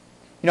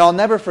I'll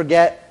never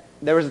forget,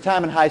 there was a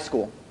time in high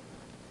school.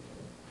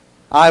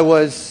 I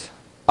was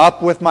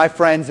up with my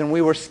friends and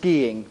we were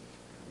skiing.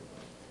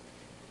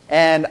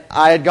 And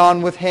I had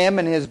gone with him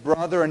and his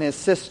brother and his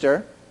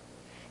sister.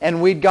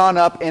 And we'd gone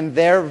up in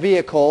their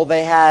vehicle.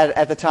 They had,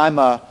 at the time,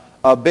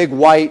 a big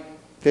white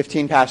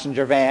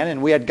 15-passenger van.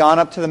 And we had gone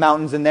up to the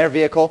mountains in their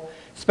vehicle,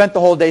 spent the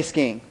whole day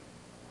skiing.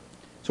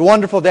 It's a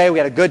wonderful day. We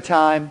had a good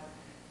time.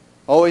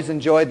 Always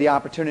enjoyed the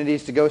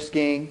opportunities to go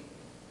skiing.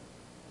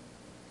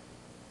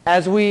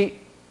 As we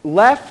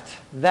left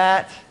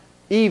that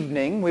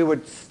evening, we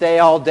would stay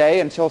all day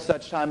until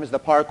such time as the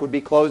park would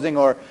be closing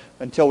or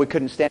until we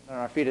couldn't stand on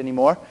our feet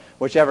anymore,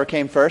 whichever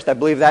came first. I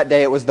believe that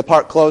day it was the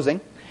park closing.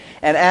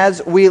 And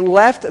as we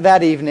left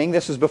that evening,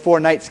 this was before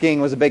night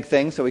skiing was a big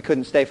thing, so we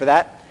couldn't stay for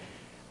that,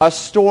 a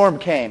storm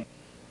came.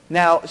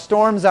 Now,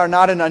 storms are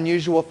not an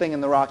unusual thing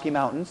in the Rocky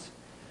Mountains.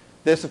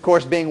 This, of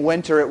course, being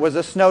winter, it was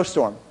a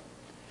snowstorm.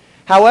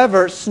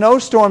 However,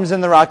 snowstorms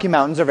in the Rocky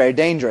Mountains are very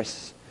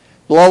dangerous.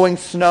 Blowing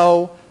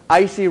snow,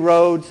 icy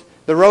roads.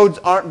 The roads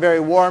aren't very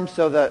warm,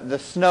 so the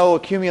snow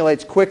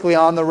accumulates quickly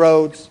on the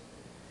roads.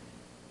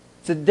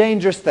 It's a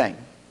dangerous thing.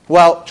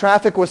 Well,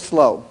 traffic was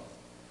slow.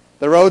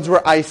 The roads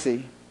were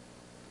icy.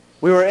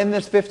 We were in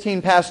this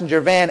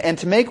 15-passenger van, and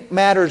to make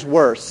matters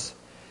worse,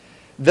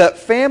 the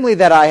family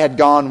that I had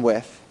gone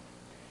with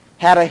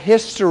had a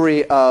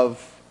history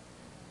of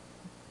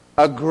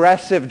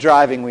aggressive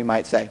driving, we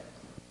might say.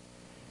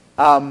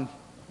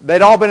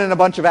 They'd all been in a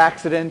bunch of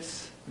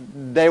accidents.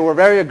 They were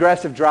very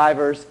aggressive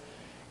drivers.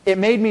 It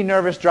made me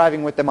nervous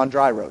driving with them on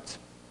dry roads.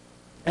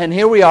 And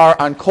here we are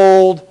on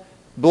cold,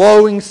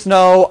 blowing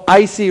snow,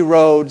 icy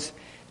roads,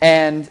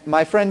 and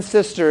my friend's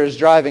sister is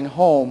driving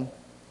home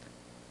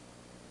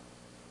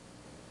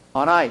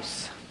on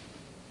ice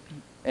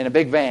in a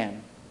big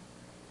van.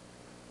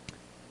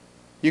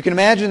 You can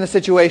imagine the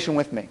situation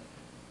with me.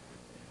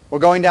 We're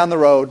going down the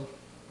road.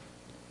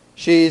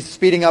 She's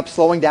speeding up,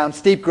 slowing down,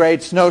 steep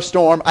grade,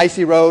 snowstorm,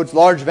 icy roads,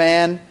 large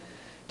van.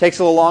 Takes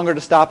a little longer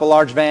to stop a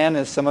large van,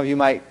 as some of you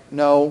might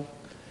know.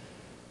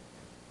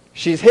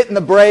 She's hitting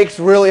the brakes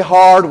really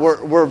hard.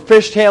 We're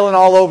fishtailing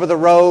all over the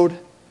road.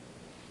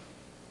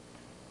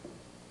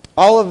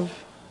 All of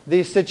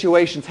these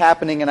situations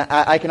happening, and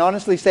I can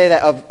honestly say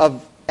that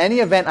of any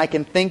event I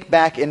can think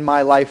back in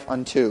my life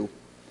unto,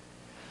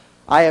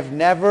 I have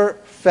never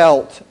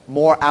felt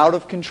more out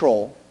of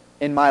control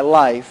in my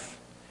life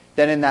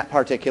than in that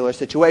particular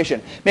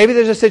situation. Maybe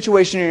there's a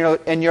situation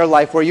in your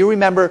life where you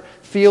remember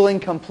feeling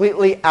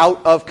completely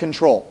out of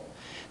control.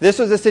 This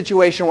was a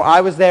situation where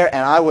I was there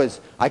and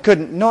I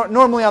couldn't,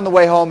 normally on the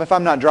way home, if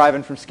I'm not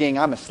driving from skiing,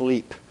 I'm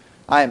asleep.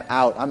 I am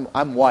out.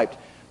 I'm wiped.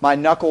 My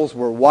knuckles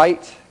were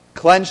white,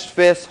 clenched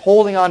fists,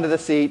 holding onto the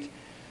seat,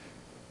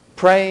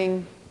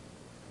 praying,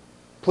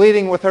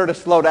 pleading with her to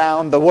slow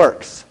down, the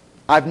works.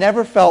 I've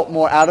never felt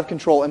more out of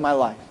control in my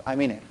life. I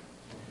mean it.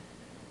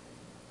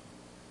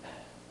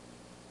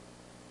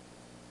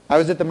 I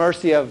was at the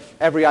mercy of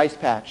every ice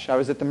patch. I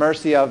was at the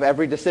mercy of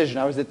every decision.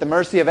 I was at the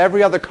mercy of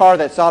every other car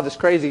that saw this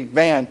crazy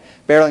van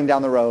barreling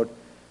down the road,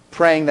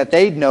 praying that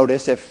they'd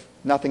notice, if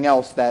nothing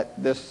else,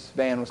 that this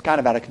van was kind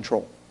of out of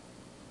control.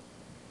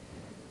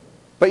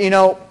 But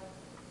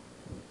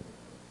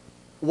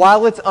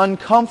while it's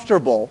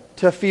uncomfortable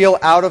to feel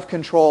out of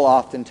control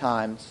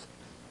oftentimes,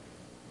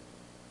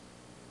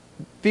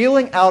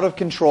 feeling out of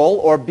control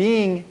or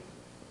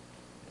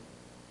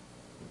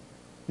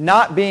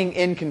not being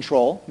in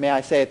control, may I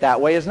say it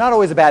that way, is not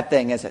always a bad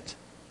thing, is it?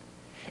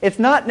 It's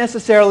not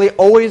necessarily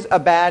always a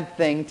bad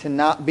thing to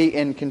not be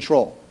in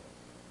control.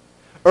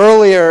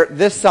 Earlier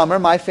this summer,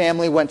 my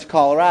family went to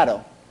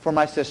Colorado for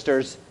my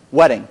sister's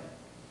wedding.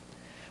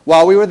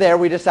 While we were there,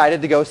 we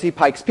decided to go see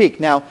Pikes Peak.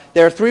 Now,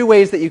 there are 3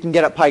 ways that you can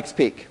get up Pikes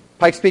Peak.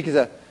 Pikes Peak is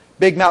a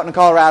big mountain in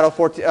Colorado,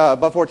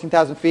 above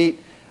 14,000 feet.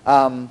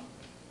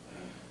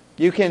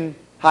 You can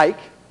hike.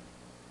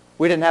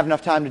 We didn't have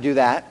enough time to do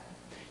that.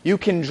 You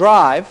can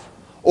drive,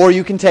 or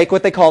you can take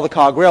what they call the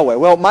Cog Railway.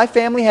 Well, my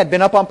family had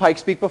been up on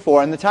Pikes Peak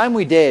before, and the time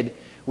we did,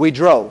 we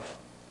drove.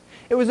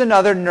 It was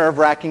another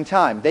nerve-wracking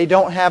time. They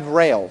don't have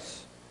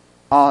rails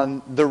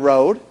on the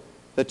road,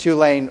 the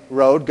 2-lane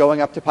road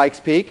going up to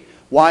Pikes Peak.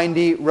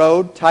 Windy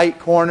road, tight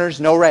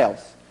corners, no rails.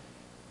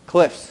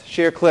 Cliffs,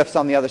 sheer cliffs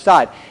on the other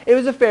side. It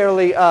was a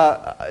fairly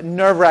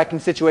nerve-wracking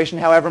situation.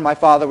 However, my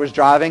father was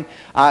driving.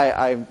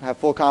 I have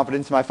full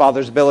confidence in my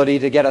father's ability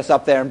to get us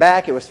up there and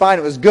back. It was fine.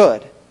 It was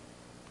good.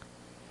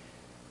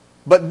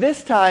 But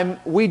this time,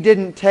 we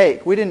didn't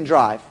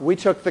drive. We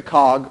took the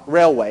Cog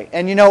Railway.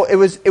 And it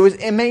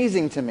was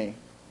amazing to me.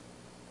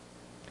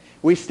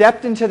 We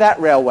stepped into that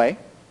railway.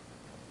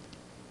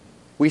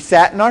 We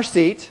sat in our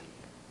seat.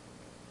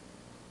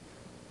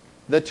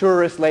 The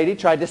tourist lady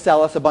tried to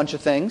sell us a bunch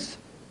of things.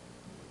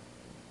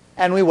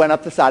 And we went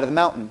up the side of the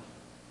mountain.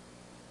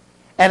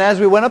 And as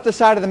we went up the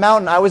side of the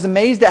mountain, I was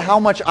amazed at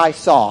how much I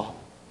saw.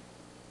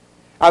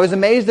 I was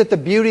amazed at the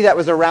beauty that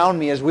was around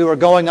me as we were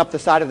going up the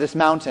side of this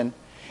mountain.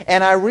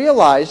 And I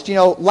realized,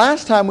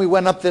 last time we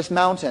went up this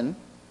mountain,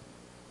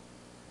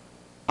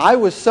 I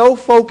was so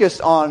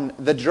focused on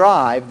the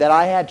drive that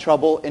I had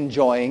trouble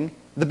enjoying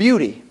the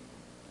beauty.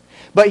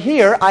 But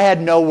here, I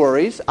had no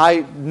worries.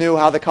 I knew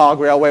how the cog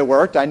railway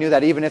worked. I knew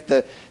that even if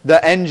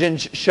the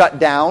engines shut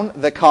down,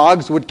 the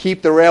cogs would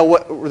keep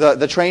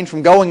the train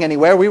from going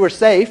anywhere. We were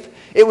safe.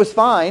 It was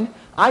fine.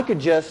 I could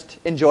just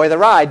enjoy the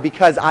ride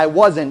because I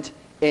wasn't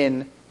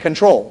in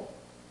control.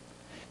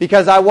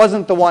 Because I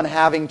wasn't the one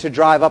having to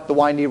drive up the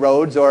windy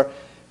roads or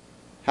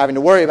having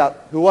to worry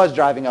about who was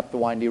driving up the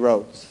windy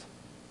roads.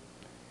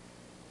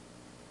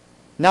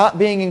 Not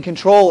being in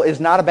control is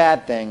not a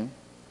bad thing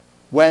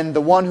when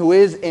the one who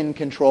is in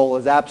control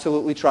is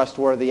absolutely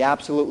trustworthy,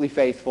 absolutely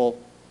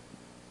faithful,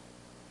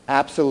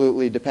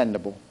 absolutely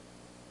dependable.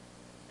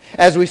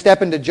 As we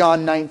step into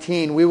John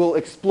 19, we will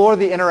explore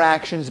the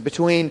interactions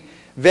between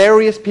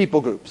various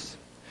people groups.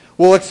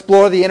 We'll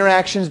explore the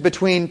interactions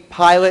between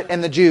Pilate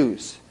and the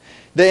Jews,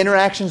 the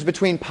interactions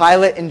between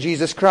Pilate and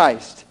Jesus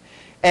Christ,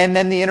 and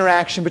then the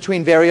interaction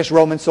between various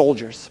Roman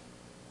soldiers.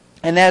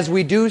 And as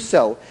we do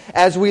so,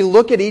 as we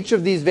look at each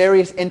of these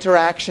various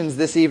interactions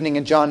this evening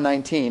in John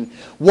 19,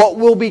 what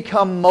will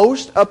become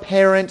most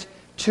apparent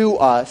to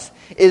us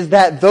is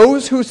that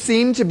those who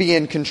seem to be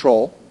in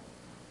control,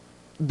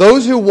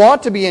 those who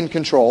want to be in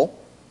control,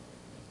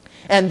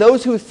 and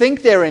those who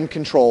think they're in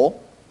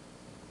control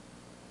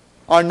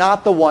are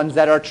not the ones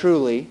that are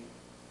truly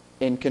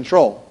in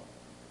control.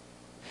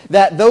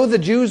 That though the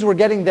Jews were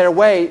getting their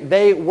way,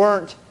 they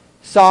weren't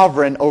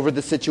sovereign over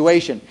the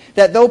situation.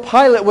 That though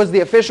Pilate was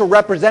the official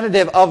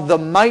representative of the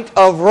might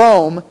of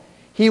Rome,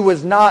 he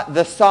was not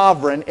the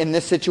sovereign in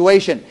this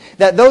situation.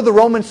 That though the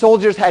Roman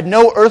soldiers had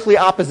no earthly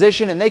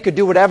opposition and they could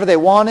do whatever they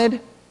wanted,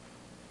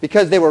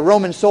 because they were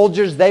Roman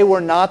soldiers, they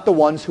were not the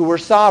ones who were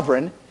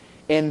sovereign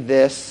in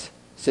this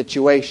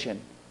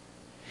situation.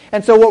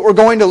 And so what we're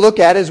going to look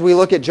at as we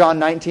look at John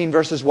 19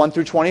 verses 1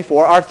 through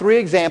 24 are three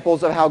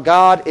examples of how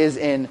God is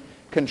in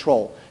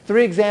control.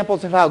 Three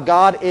examples of how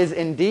God is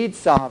indeed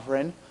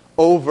sovereign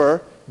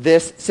over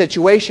this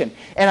situation.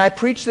 And I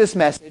preach this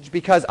message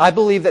because I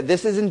believe that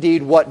this is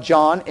indeed what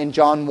John in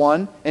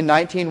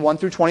 19, 1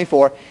 through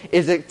 24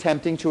 is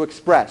attempting to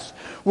express.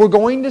 We're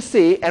going to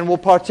see, and we'll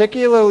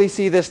particularly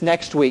see this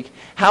next week,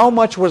 how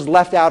much was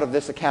left out of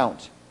this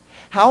account.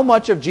 How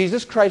much of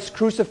Jesus Christ's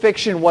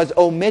crucifixion was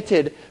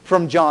omitted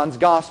from John's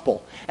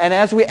gospel. And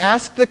as we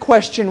ask the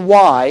question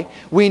why,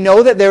 we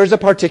know that there is a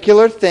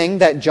particular thing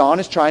that John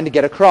is trying to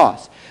get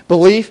across.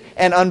 Belief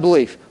and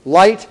unbelief,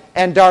 light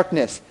and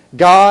darkness,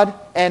 God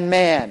and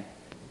man.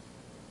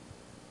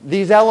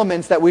 These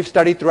elements that we've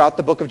studied throughout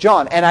the book of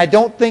John. And I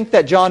don't think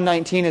that John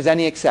 19 is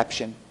any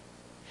exception.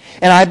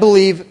 And I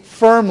believe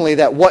firmly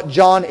that what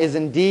John is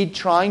indeed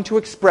trying to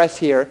express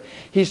here,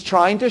 he's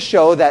trying to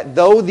show that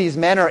though these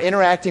men are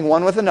interacting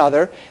one with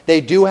another, they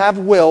do have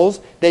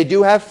wills, they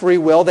do have free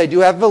will, they do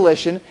have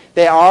volition,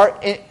 they are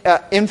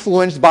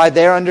influenced by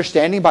their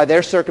understanding, by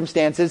their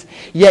circumstances,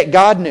 yet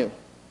God knew.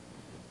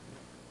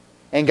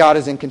 And God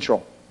is in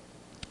control.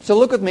 So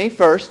look with me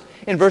first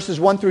in verses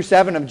 1 through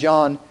 7 of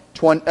John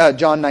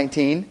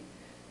 19.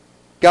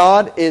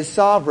 God is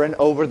sovereign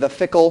over the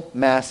fickle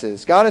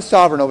masses. God is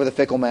sovereign over the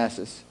fickle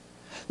masses.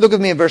 Look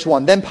with me in verse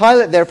 1. Then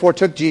Pilate therefore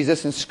took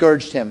Jesus and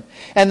scourged him.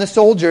 And the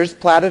soldiers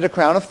platted a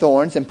crown of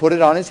thorns and put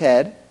it on his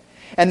head.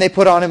 And they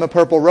put on him a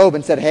purple robe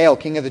and said, Hail,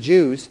 King of the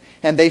Jews!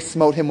 And they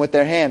smote him with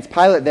their hands.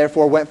 Pilate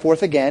therefore went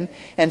forth again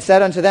and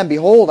said unto them,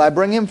 Behold, I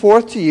bring him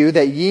forth to you,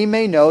 that ye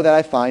may know that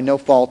I find no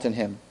fault in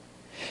him.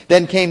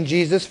 Then came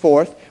Jesus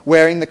forth,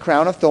 wearing the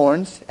crown of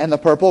thorns and the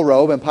purple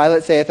robe, and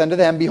Pilate saith unto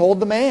them, Behold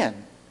the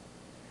man.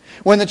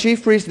 When the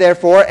chief priests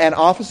therefore and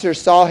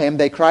officers saw him,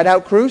 they cried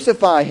out,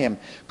 Crucify him!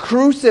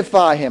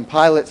 Crucify him!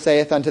 Pilate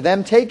saith unto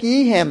them, Take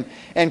ye him,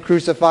 and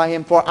crucify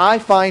him, for I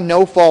find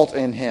no fault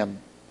in him.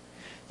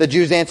 The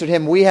Jews answered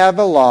him, We have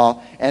a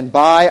law, and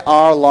by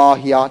our law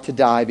he ought to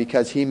die,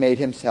 because he made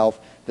himself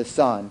the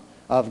Son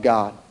of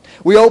God.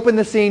 We open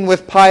the scene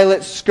with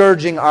Pilate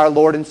scourging our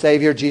Lord and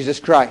Savior Jesus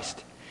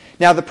Christ.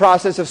 Now the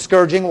process of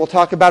scourging, we'll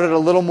talk about it a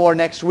little more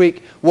next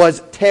week,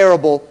 was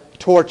terrible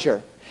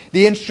torture.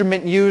 The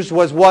instrument used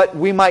was what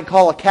we might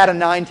call a cat o'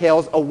 nine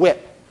tails, a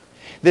whip.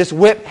 This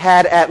whip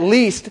had at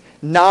least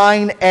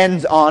 9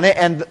 ends on it,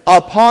 and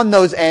upon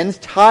those ends,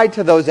 tied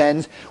to those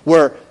ends,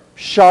 were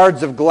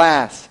shards of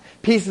glass,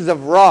 pieces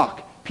of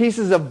rock,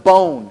 pieces of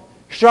bone,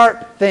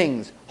 sharp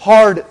things,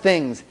 hard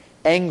things,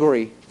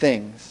 angry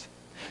things.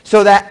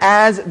 So that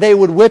as they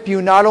would whip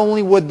you, not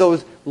only would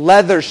those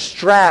leather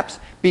straps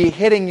be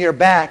hitting your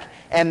back,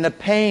 and the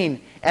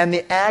pain and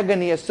the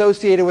agony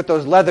associated with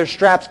those leather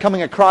straps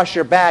coming across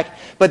your back,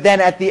 but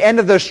then at the end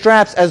of those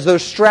straps, as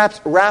those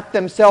straps wrapped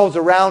themselves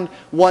around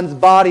one's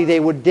body, they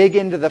would dig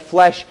into the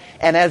flesh,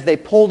 and as they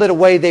pulled it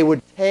away, they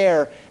would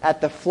tear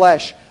at the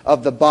flesh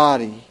of the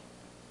body.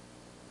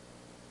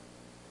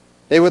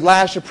 They would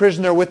lash a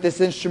prisoner with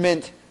this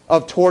instrument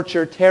of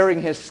torture,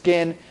 tearing his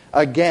skin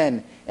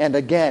again and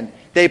again.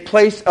 They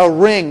place a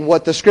ring,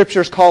 what the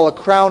scriptures call a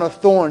crown of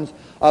thorns,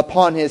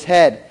 upon his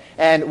head.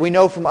 And we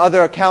know from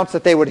other accounts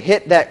that they would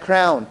hit that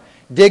crown,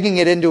 digging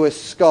it into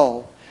his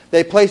skull.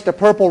 They placed a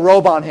purple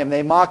robe on him.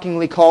 They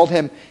mockingly called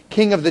him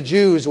King of the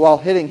Jews while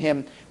hitting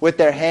him with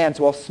their hands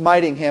while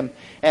smiting him.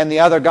 And the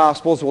other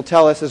Gospels will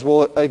tell us, as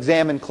we'll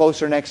examine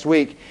closer next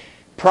week,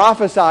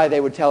 prophesy, they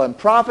would tell him.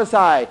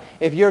 Prophesy,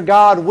 if you're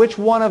God, which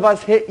one of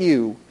us hit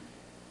you?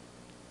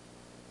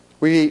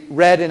 We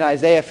read in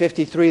Isaiah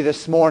 53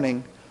 this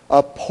morning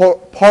a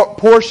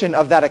portion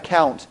of that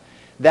account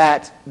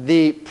that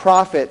the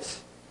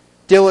prophets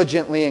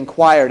diligently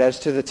inquired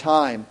as to the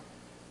time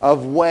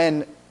of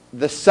when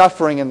the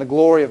suffering and the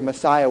glory of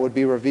Messiah would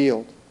be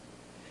revealed.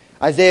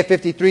 Isaiah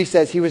 53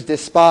 says, He was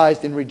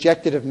despised and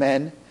rejected of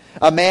men,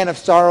 a man of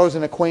sorrows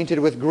and acquainted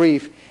with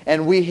grief,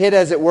 and we hid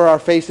as it were our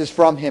faces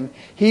from him.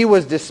 He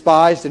was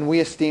despised, and we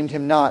esteemed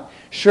him not.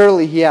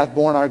 Surely he hath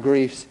borne our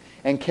griefs,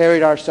 and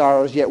carried our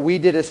sorrows, yet we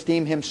did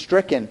esteem him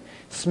stricken,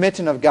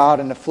 smitten of God,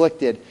 and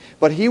afflicted.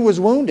 But he was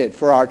wounded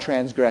for our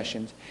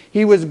transgressions.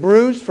 He was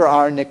bruised for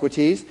our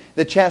iniquities.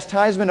 The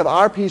chastisement of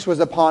our peace was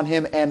upon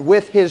him, and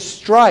with his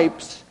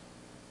stripes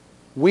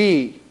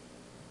we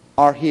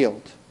are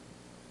healed.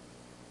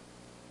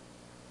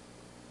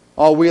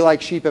 All we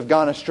like sheep have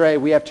gone astray.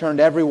 We have turned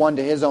every one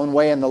to his own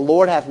way, and the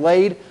Lord hath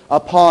laid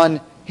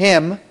upon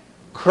him,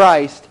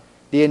 Christ,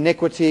 the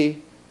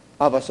iniquity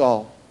of us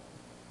all.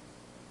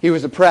 He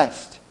was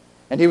oppressed,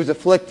 and he was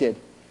afflicted,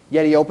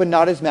 yet he opened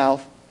not his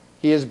mouth.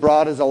 He is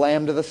brought as a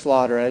lamb to the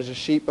slaughter, as a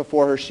sheep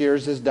before her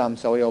shears is dumb,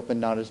 so he opened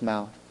not his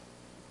mouth.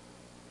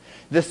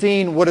 The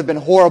scene would have been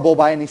horrible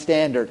by any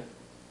standard.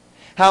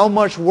 How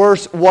much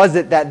worse was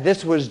it that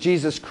this was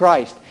Jesus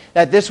Christ,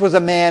 that this was a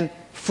man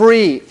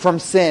free from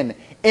sin,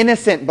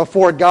 innocent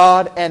before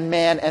God and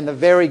man, and the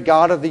very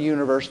God of the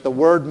universe, the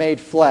Word made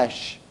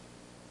flesh,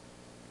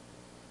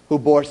 who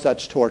bore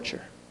such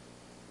torture.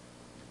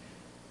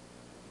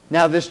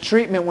 Now, this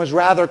treatment was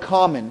rather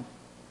common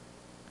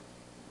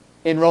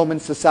in Roman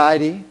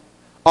society.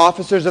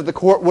 Officers of the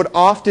court would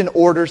often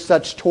order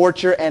such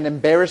torture and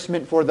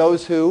embarrassment for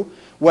those who,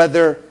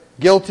 whether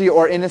guilty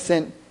or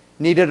innocent,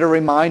 needed a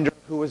reminder of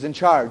who was in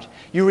charge.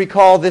 You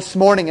recall this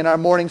morning in our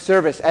morning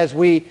service, as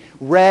we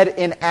read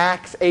in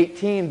Acts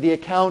 18 the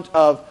account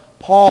of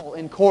Paul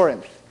in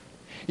Corinth.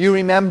 You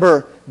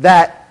remember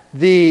that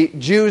the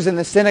Jews in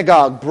the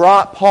synagogue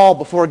brought Paul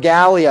before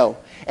Gallio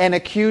and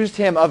accused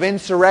him of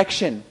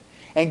insurrection.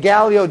 And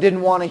Gallio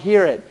didn't want to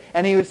hear it.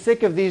 And he was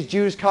sick of these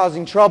Jews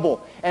causing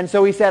trouble. And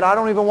so he said, I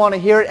don't even want to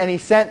hear it. And he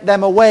sent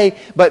them away.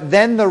 But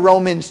then the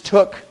Romans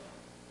took,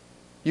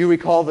 you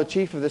recall, the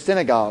chief of the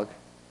synagogue,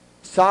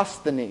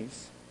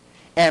 Sosthenes,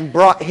 and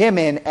brought him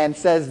in, and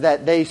says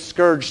that they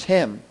scourged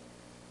him.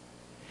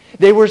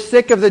 They were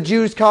sick of the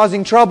Jews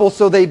causing trouble,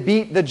 so they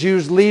beat the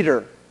Jews'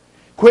 leader.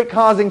 Quit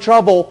causing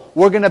trouble.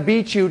 We're going to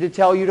beat you to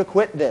tell you to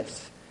quit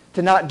this,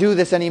 to not do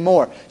this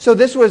anymore. So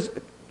this was,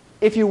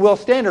 if you will,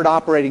 standard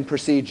operating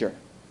procedure.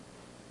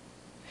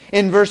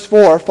 In verse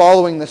 4,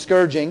 following the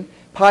scourging,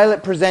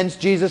 Pilate presents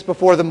Jesus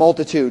before the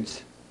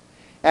multitudes.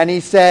 And he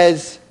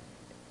says,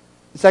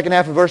 the second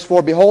half of verse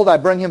 4, Behold, I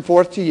bring him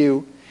forth to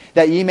you,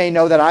 that ye may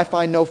know that I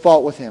find no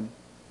fault with him.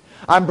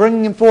 I'm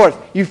bringing him forth.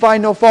 You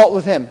find no fault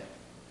with him.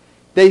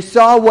 They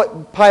saw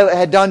what Pilate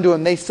had done to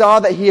him. They saw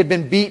that he had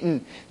been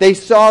beaten. They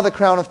saw the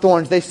crown of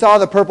thorns. They saw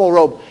the purple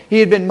robe. He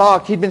had been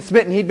mocked. He'd been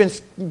smitten. He'd been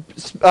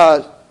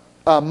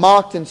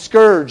mocked and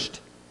scourged.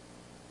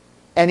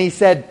 And he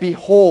said,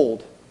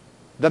 Behold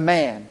the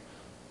man.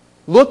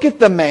 Look at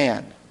the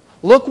man.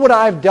 Look what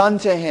I've done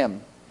to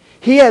him.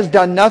 He has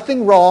done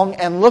nothing wrong,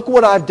 and look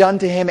what I've done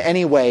to him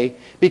anyway,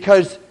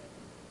 because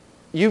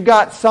you've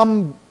got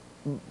some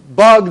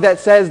bug that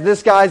says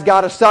this guy's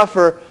got to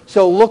suffer,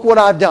 so look what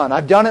I've done.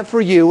 I've done it for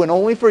you, and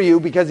only for you,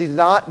 because he's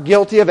not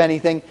guilty of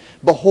anything.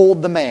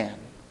 Behold the man.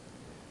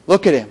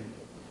 Look at him.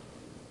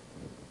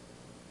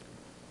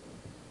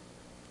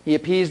 He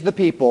appeased the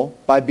people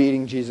by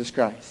beating Jesus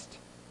Christ.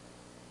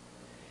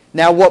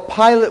 Now, what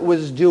Pilate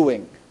was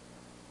doing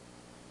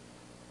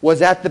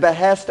was at the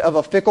behest of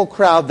a fickle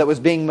crowd that was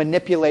being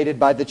manipulated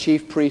by the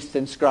chief priests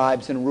and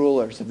scribes and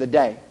rulers of the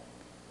day.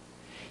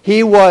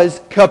 He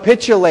was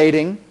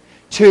capitulating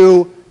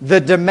to the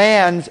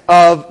demands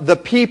of the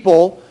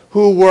people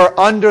who were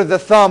under the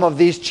thumb of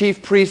these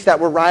chief priests that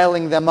were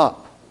riling them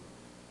up.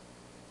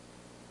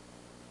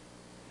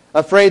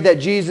 Afraid that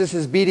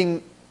Jesus'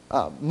 beating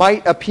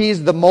might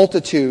appease the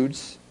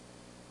multitudes,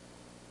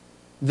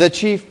 the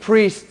chief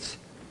priests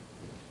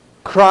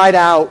cried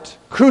out,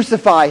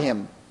 Crucify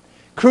him!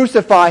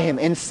 Crucify him!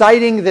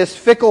 Inciting this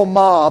fickle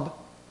mob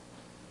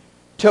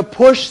to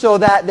push so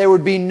that there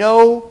would be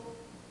no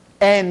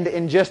end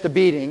in just a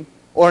beating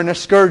or in a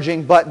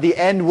scourging, but the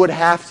end would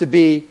have to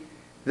be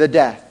the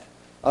death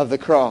of the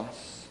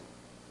cross.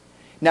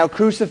 Now,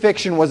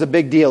 crucifixion was a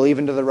big deal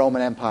even to the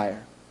Roman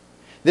Empire.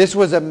 This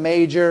was a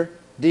major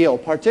deal,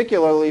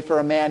 particularly for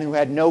a man who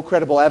had no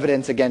credible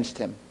evidence against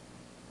him.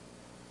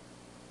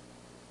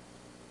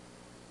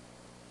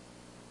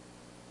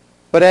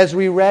 But as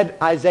we read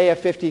Isaiah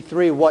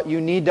 53, what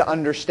you need to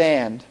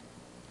understand,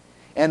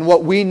 and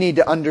what we need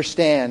to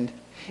understand,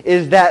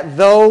 is that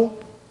though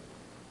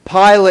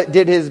Pilate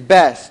did his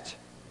best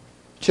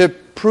to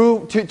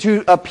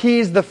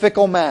appease the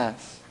fickle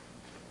mass,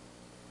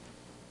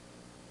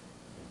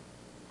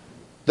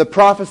 the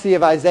prophecy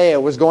of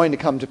Isaiah was going to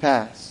come to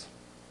pass.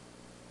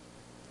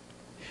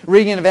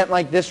 Reading an event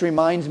like this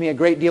reminds me a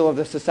great deal of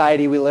the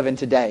society we live in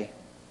today.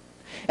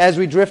 As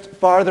we drift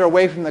farther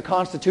away from the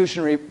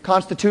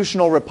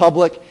constitutional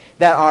republic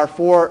that our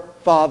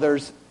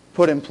forefathers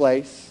put in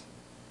place,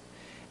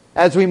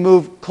 as we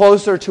move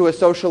closer to a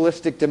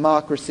socialistic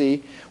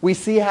democracy, we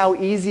see how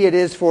easy it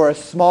is for a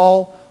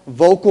small,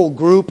 vocal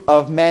group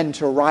of men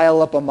to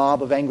rile up a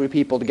mob of angry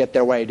people to get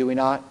their way, do we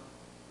not?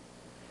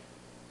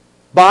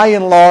 By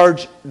and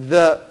large,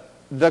 the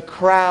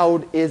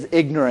crowd is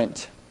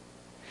ignorant.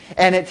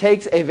 And it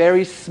takes a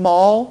very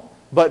small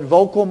but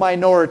vocal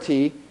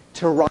minority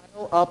to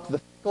rile up the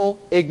fickle,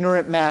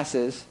 ignorant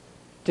masses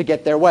to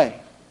get their way.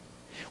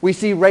 We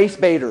see race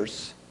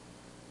baiters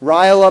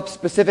rile up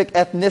specific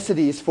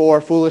ethnicities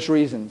for foolish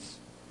reasons.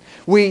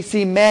 We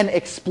see men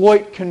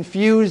exploit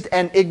confused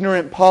and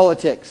ignorant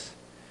politics,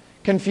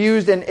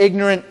 confused and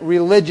ignorant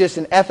religious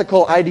and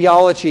ethical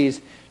ideologies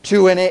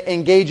to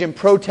engage in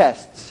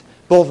protests,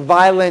 both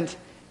violent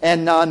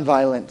and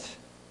nonviolent,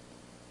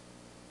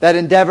 that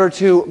endeavor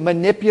to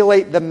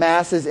manipulate the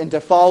masses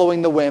into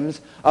following the whims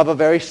of a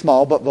very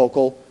small but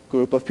vocal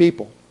group of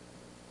people.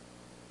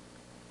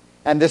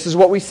 And this is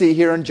what we see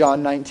here in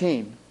John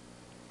 19.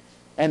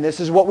 And this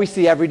is what we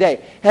see every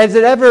day. Has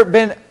it ever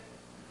been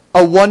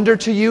a wonder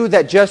to you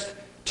that just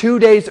 2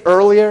 days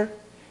earlier,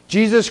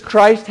 Jesus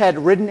Christ had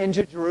ridden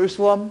into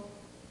Jerusalem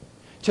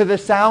to the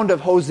sound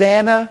of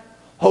Hosanna,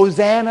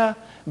 Hosanna,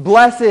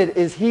 blessed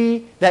is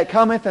he that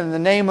cometh in the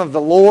name of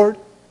the Lord.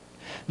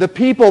 The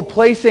people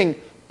placing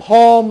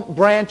palm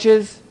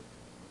branches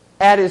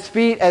at his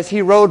feet as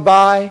he rode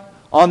by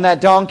on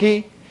that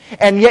donkey.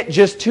 And yet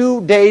just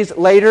 2 days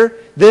later,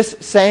 this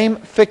same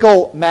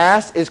fickle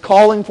mass is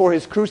calling for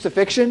his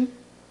crucifixion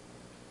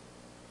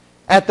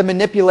at the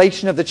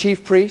manipulation of the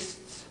chief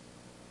priests.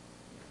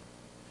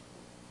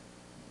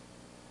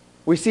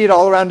 We see it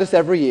all around us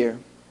every year.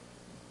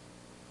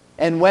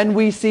 And when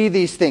we see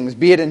these things,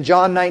 be it in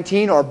John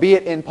 19 or be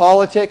it in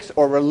politics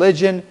or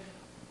religion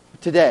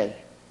today,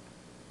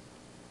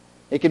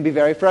 it can be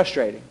very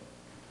frustrating.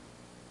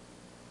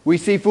 We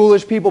see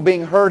foolish people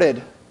being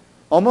herded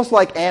almost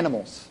like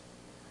animals.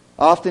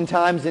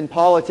 Oftentimes in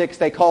politics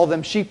they call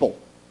them sheeple.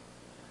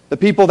 The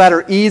people that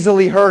are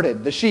easily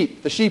herded, the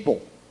sheep, the sheeple.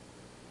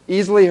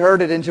 Easily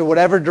herded into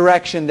whatever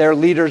direction their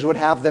leaders would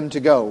have them to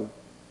go.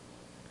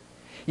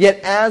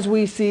 Yet as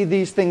we see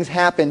these things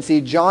happen,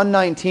 see, John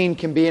 19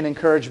 can be an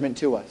encouragement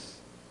to us.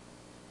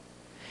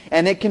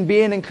 And it can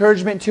be an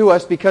encouragement to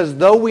us because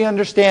though we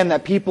understand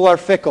that people are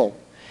fickle,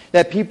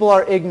 that people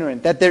are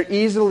ignorant, that they're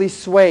easily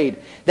swayed,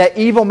 that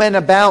evil men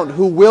abound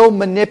who will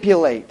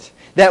manipulate,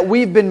 that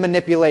we've been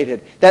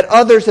manipulated, that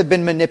others have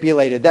been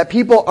manipulated, that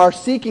people are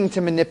seeking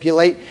to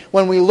manipulate.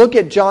 When we look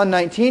at John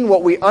 19,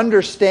 what we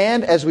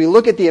understand as we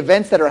look at the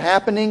events that are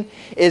happening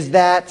is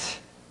that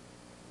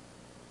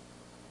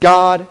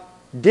God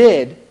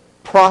did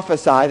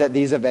prophesy that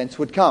these events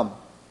would come.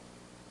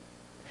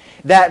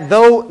 That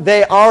though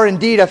they are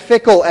indeed a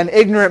fickle and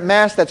ignorant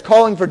mass that's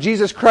calling for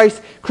Jesus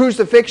Christ's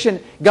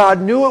crucifixion,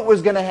 God knew it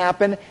was going to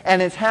happen,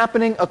 and it's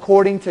happening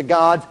according to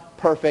God's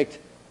perfect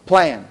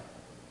plan.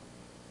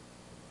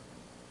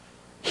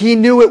 He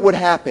knew it would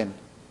happen.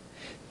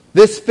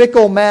 This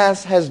fickle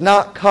mass has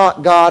not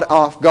caught God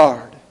off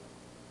guard.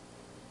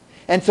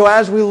 And so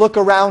as we look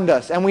around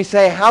us and we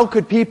say, how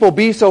could people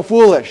be so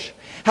foolish?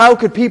 How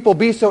could people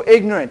be so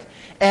ignorant?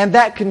 And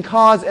that can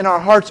cause in our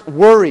hearts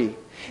worry.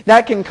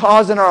 That can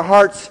cause in our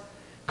hearts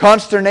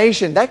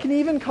consternation. That can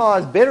even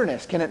cause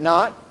bitterness, can it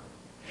not?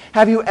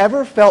 Have you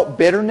ever felt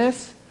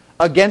bitterness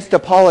against a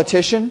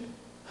politician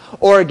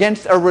or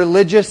against a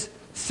religious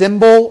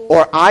symbol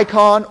or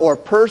icon or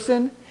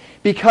person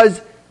because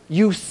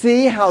you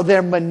see how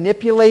they're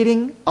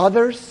manipulating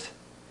others?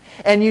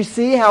 And you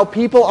see how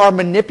people are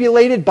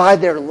manipulated by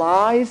their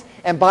lies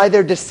and by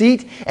their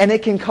deceit, and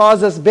it can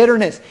cause us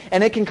bitterness,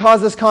 and it can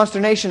cause us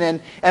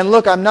consternation. And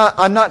look, I'm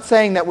not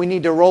saying that we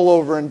need to roll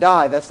over and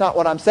die. That's not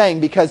what I'm saying,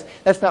 because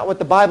that's not what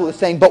the Bible is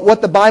saying. But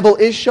what the Bible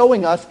is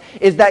showing us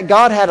is that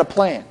God had a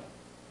plan.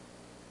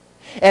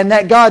 And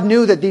that God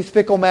knew that these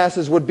fickle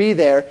masses would be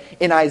there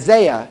in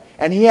Isaiah.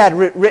 And He had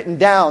written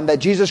down that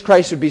Jesus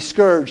Christ would be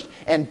scourged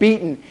and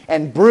beaten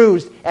and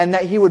bruised, and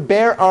that He would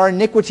bear our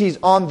iniquities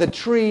on the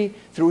tree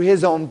through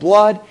His own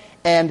blood.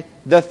 And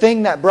the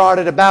thing that brought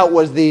it about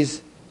was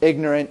these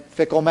ignorant,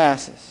 fickle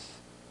masses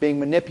being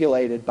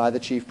manipulated by the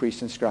chief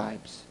priests and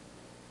scribes.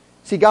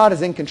 See, God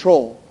is in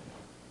control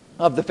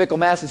of the fickle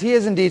masses. He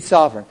is indeed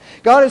sovereign.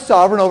 God is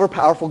sovereign over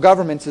powerful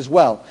governments as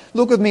well.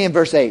 Look with me in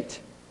verse 8.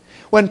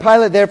 When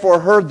Pilate therefore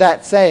heard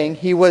that saying,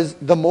 he was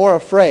the more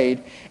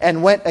afraid,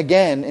 and went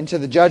again into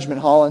the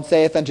judgment hall, and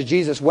saith unto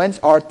Jesus, Whence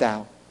art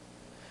thou?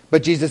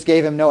 But Jesus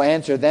gave him no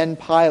answer. Then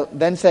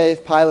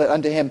saith Pilate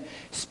unto him,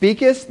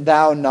 Speakest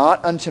thou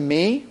not unto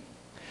me?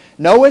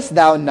 Knowest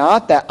thou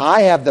not that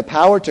I have the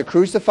power to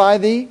crucify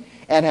thee,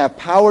 and have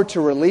power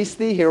to release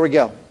thee? Here we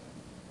go.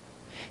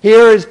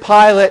 Here is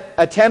Pilate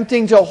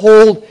attempting to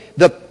hold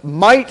the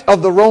might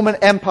of the Roman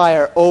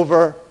Empire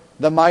over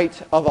the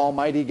might of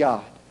Almighty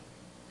God.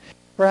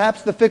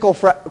 Perhaps the fickle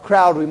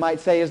crowd, we might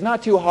say, is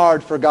not too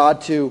hard for God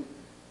to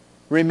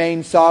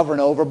remain sovereign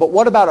over, but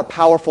what about a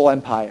powerful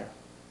empire?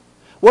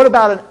 What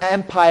about an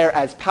empire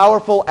as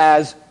powerful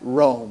as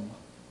Rome?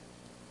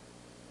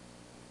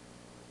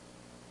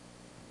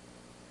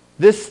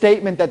 This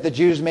statement that the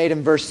Jews made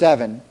in verse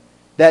 7,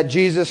 that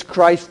Jesus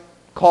Christ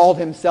called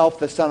himself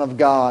the Son of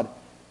God,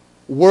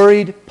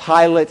 worried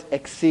Pilate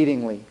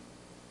exceedingly.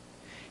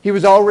 He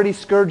was already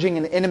scourging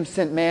an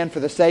innocent man for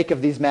the sake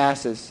of these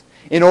masses,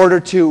 in order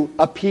to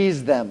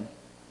appease them.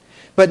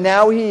 But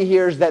now he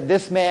hears that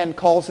this man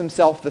calls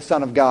himself the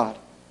Son of God.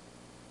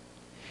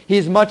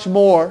 He's much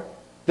more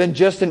than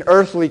just an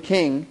earthly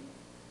king.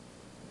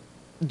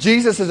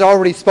 Jesus has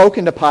already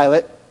spoken to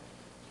Pilate.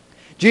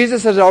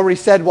 Jesus has already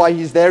said why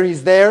he's there.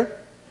 He's there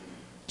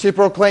to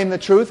proclaim the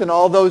truth, and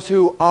all those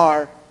who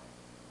are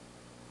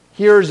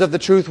hearers of the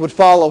truth would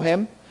follow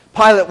him.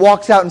 Pilate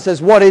walks out and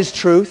says, "What is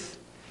truth?"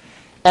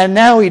 And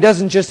now he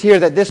doesn't just hear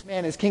that this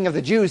man is king of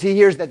the Jews. He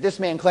hears that this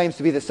man claims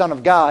to be the Son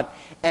of God,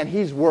 and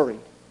he's worried.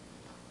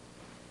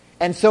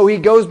 And so he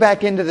goes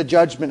back into the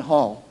judgment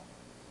hall.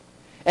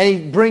 And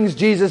he brings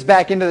Jesus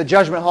back into the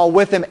judgment hall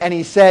with him, and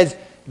he says,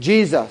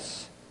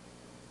 "Jesus,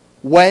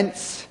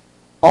 whence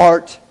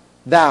art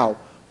thou?"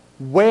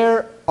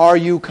 Where are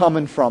you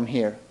coming from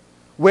here?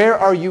 Where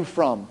are you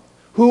from?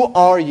 Who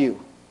are you?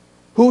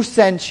 Who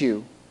sent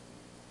you?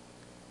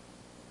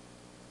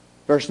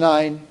 Verse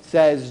 9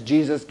 says,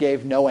 Jesus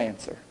gave no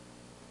answer.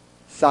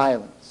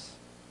 Silence.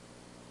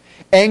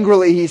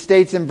 Angrily he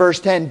states in verse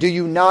 10, "Do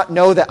you not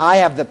know that I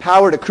have the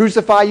power to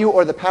crucify you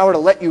or the power to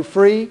let you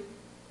free?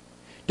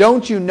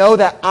 Don't you know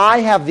that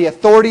I have the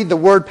authority?" The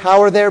word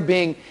power there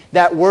being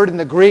that word in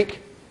the Greek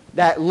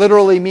that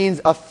literally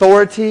means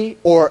authority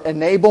or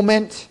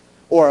enablement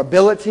or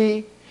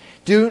ability.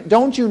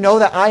 Don't you know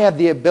that I have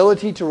the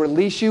ability to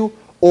release you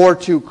or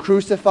to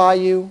crucify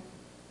you?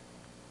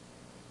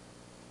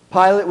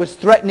 Pilate was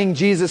threatening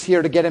Jesus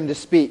here to get him to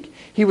speak.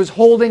 He was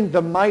holding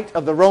the might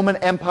of the Roman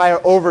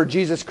Empire over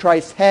Jesus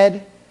Christ's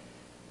head,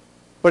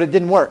 but it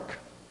didn't work.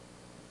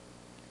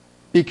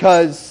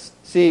 Because,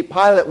 see,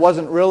 Pilate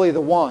wasn't really the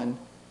one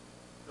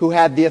who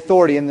had the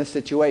authority in this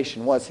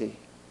situation, was he?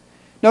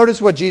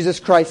 Notice what Jesus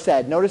Christ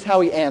said. Notice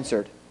how he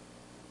answered.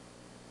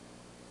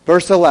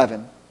 Verse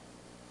 11.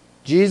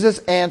 Jesus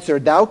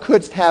answered, "Thou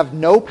couldst have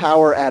no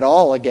power at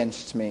all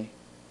against me,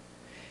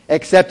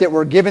 except it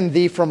were given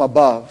thee from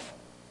above.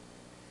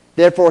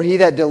 Therefore he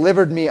that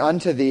delivered me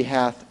unto thee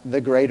hath the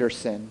greater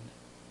sin."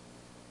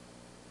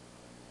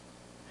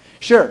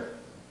 Sure,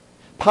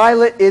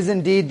 Pilate is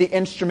indeed the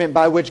instrument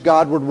by which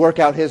God would work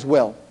out his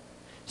will.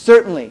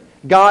 Certainly,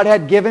 God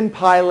had given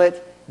Pilate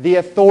the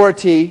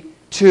authority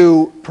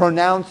to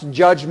pronounce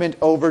judgment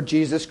over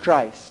Jesus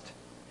Christ.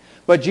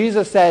 But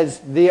Jesus says,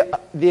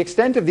 the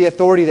extent of the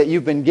authority that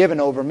you've been given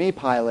over me,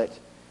 Pilate,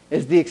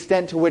 is the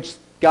extent to which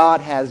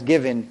God has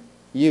given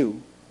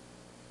you.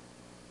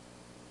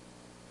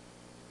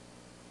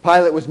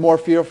 Pilate was more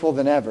fearful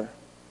than ever.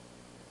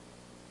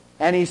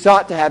 And he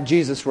sought to have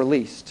Jesus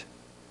released.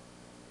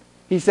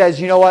 He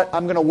says, "You know what?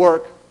 I'm going to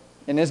work,"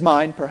 in his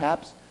mind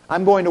perhaps,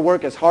 "I'm going to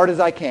work as hard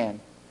as I can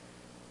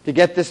to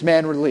get this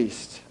man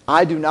released.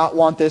 I do not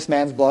want this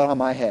man's blood on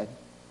my head."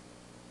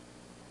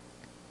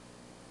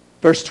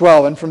 Verse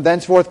 12, "And from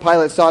thenceforth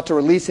Pilate sought to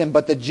release him,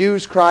 but the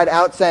Jews cried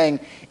out, saying,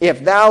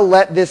 If thou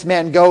let this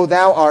man go,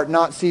 thou art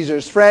not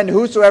Caesar's friend.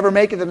 Whosoever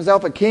maketh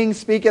himself a king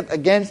speaketh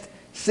against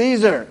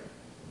Caesar."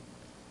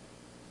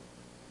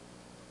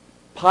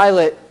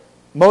 Pilate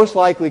most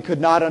likely could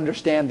not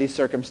understand these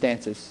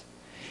circumstances.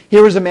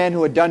 Here was a man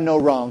who had done no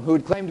wrong, who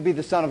had claimed to be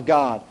the Son of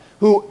God,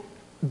 who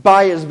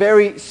by his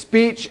very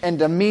speech and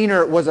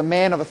demeanor was a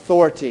man of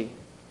authority.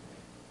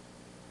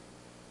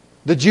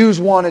 The Jews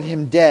wanted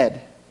him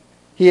dead.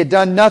 He had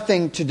done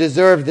nothing to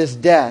deserve this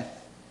death.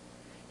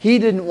 He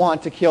didn't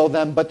want to kill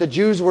them, but the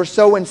Jews were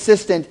so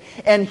insistent.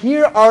 And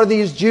here are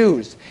these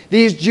Jews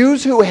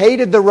who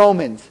hated the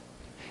Romans,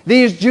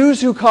 these Jews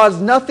who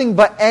caused nothing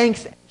but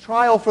angst and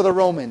trial for the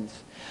Romans.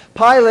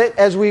 Pilate,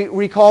 as we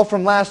recall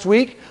from last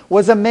week,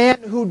 was a man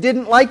who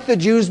didn't like the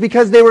Jews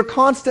because they were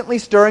constantly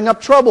stirring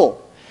up trouble.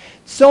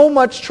 So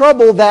much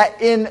trouble that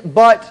in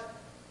but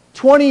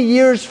 20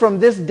 years from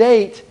this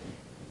date,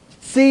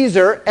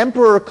 Caesar,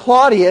 Emperor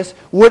Claudius,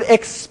 would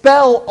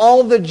expel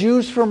all the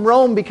Jews from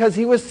Rome because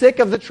he was sick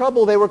of the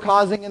trouble they were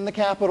causing in the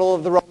capital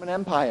of the Roman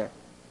Empire.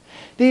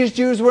 These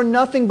Jews were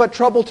nothing but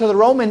trouble to the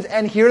Romans,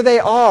 and here they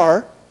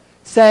are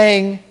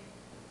saying,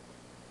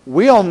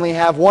 "We only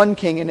have one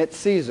king, and it's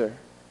Caesar.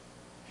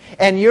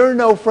 And you're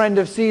no friend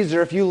of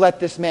Caesar if you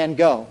let this man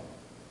go."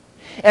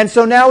 And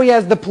so now he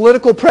has the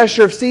political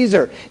pressure of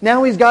Caesar.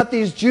 Now he's got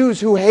these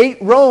Jews who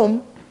hate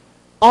Rome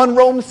on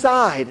Rome's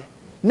side.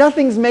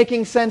 Nothing's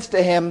making sense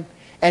to him,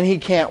 and he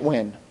can't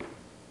win.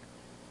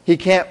 He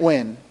can't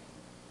win.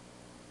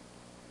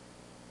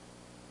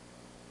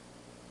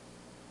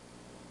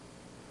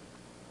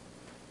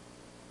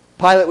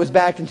 Pilate was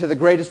backed into the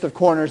greatest of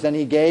corners, and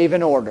he gave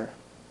an order.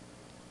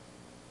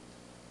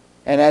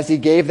 And as he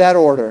gave that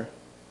order,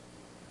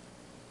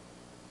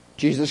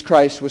 Jesus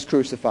Christ was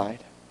crucified.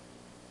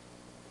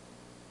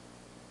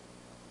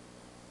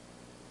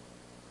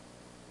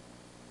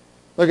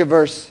 Look at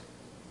verse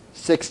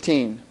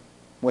 16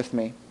 with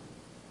me.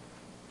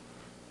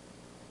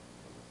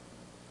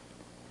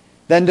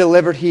 Then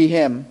delivered he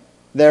him,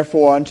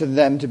 therefore, unto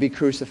them to be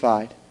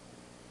crucified.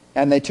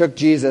 And they took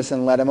Jesus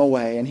and led him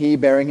away. And he,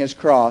 bearing his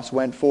cross,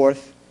 went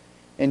forth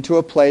into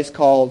a place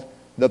called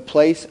the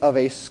place of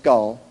a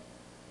skull,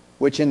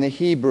 which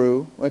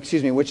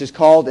is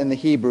called in the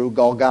Hebrew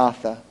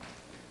Golgotha,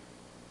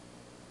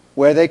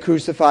 where they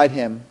crucified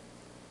him,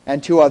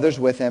 and 2 others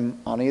with him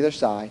on either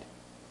side,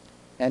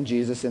 and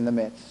Jesus in the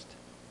midst.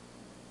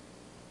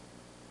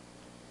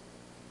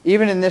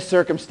 Even in this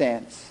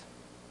circumstance,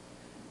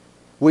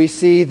 we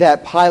see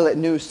that Pilate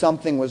knew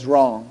something was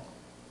wrong.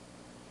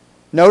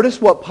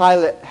 Notice what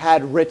Pilate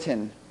had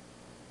written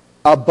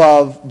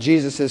above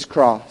Jesus'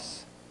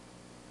 cross.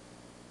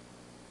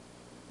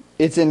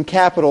 It's in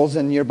capitals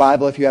in your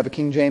Bible, if you have a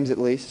King James at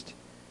least.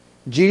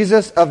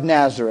 Jesus of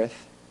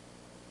Nazareth,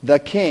 the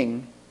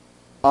King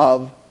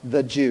of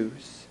the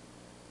Jews.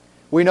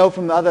 We know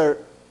from other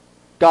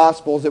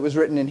Gospels it was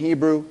written in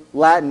Hebrew,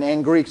 Latin,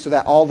 and Greek so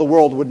that all the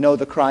world would know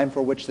the crime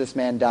for which this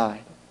man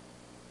died.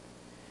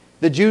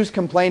 The Jews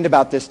complained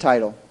about this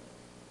title.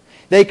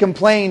 They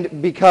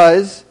complained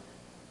because,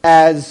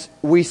 as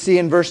we see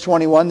in verse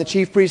 21, the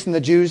chief priests and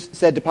the Jews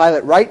said to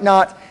Pilate, "Write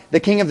not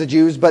the King of the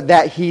Jews, but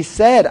that he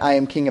said, I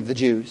am King of the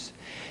Jews."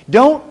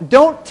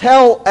 Don't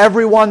tell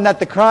everyone that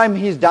the crime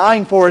he's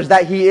dying for is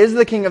that he is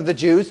the King of the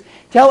Jews.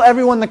 Tell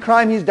everyone the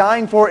crime he's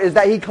dying for is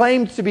that he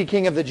claimed to be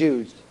King of the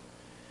Jews.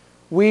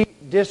 We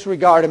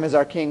disregard him as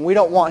our king. We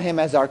don't want him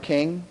as our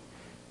king.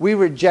 We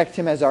reject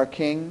him as our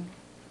king.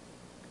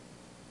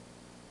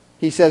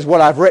 He says, what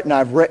I've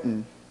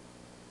written.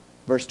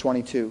 Verse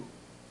 22.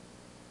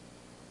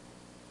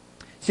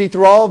 See,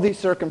 through all of these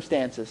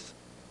circumstances,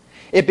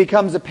 it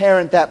becomes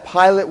apparent that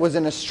Pilate was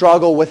in a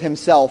struggle with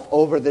himself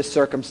over this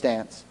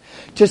circumstance.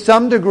 To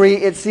some degree,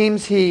 it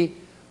seems he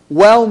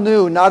well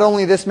knew not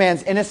only this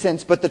man's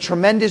innocence, but the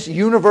tremendous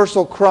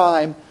universal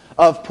crime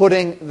of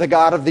putting the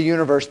God of the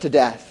universe to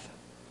death.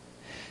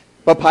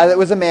 But Pilate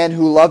was a man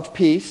who loved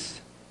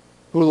peace,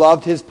 who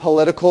loved his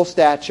political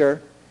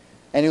stature,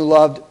 and who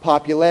loved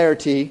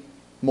popularity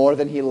more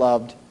than he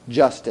loved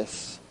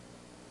justice.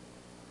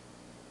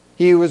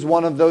 He was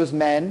one of those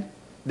men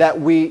that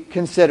we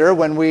consider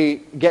when we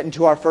get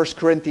into our 1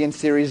 Corinthians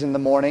series in the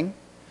morning,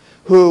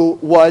 who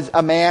was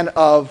a man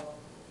of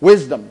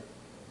wisdom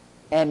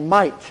and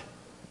might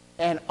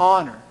and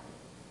honor.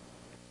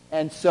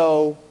 And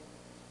so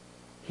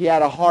he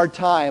had a hard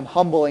time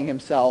humbling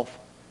himself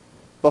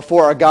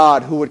before a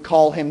God who would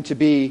call him to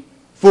be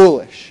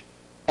foolish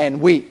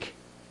and weak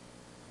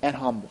and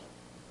humble.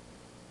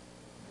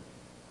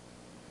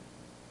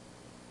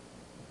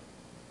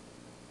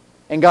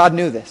 And God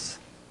knew this.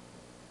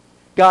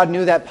 God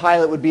knew that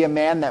Pilate would be a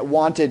man that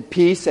wanted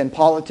peace and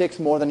politics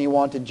more than he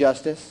wanted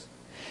justice.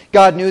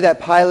 God knew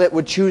that Pilate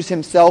would choose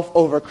himself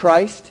over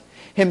Christ,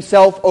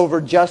 himself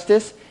over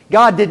justice.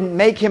 God didn't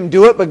make him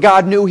do it, but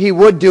God knew he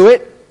would do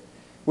it,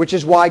 which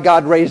is why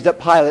God raised up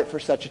Pilate for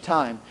such a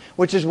time,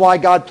 which is why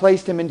God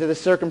placed him into the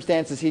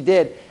circumstances he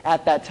did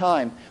at that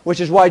time, which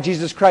is why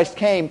Jesus Christ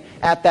came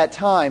at that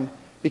time,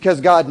 because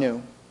God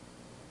knew.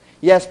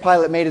 Yes,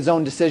 Pilate made his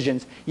own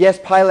decisions. Yes,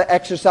 Pilate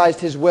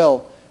exercised his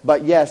will.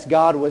 But yes,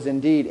 God was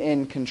indeed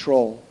in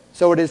control.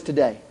 So it is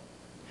today.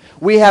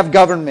 We have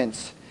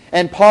governments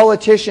and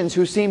politicians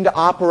who seem to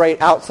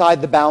operate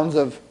outside the bounds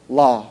of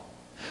law,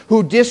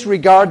 who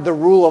disregard the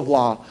rule of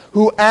law,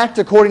 who act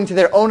according to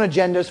their own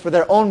agendas for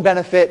their own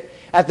benefit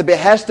at the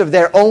behest of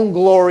their own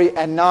glory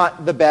and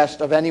not the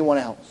best of anyone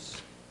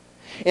else.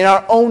 In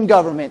our own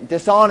government,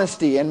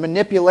 dishonesty and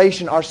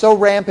manipulation are so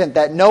rampant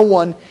that no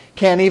one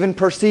can even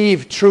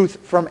perceive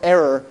truth from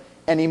error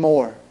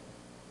anymore,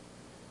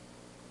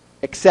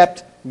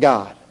 except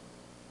God.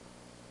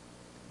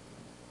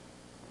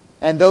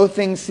 And though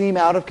things seem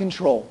out of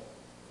control,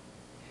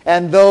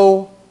 and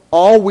though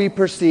all we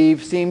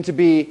perceive seem to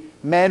be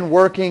men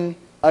working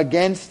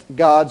against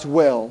God's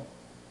will,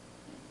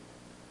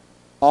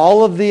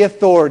 all of the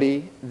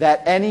authority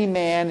that any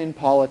man in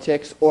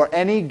politics or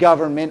any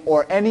government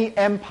or any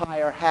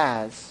empire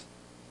has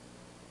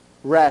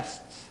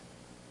rests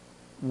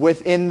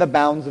within the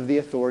bounds of the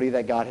authority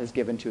that God has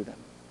given to them.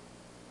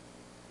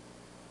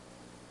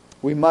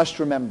 We must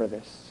remember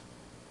this.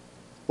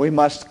 We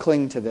must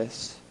cling to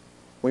this.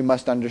 We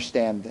must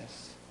understand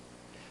this.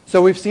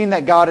 So we've seen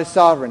that God is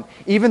sovereign.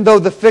 Even though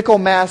the fickle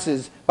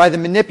masses, by the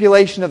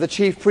manipulation of the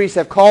chief priests,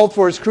 have called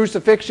for his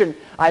crucifixion,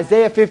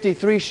 Isaiah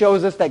 53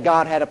 shows us that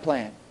God had a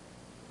plan.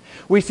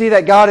 We see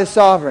that God is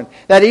sovereign.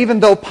 That even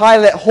though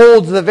Pilate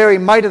holds the very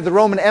might of the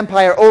Roman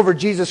Empire over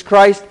Jesus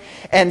Christ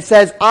and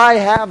says, I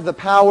have the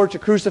power to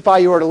crucify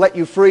you or to let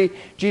you free,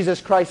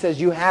 Jesus Christ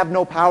says, you have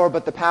no power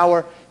but the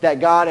power that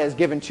God has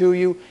given to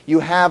you.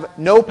 You have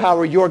no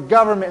power. Your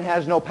government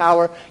has no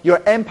power.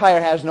 Your empire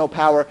has no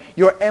power.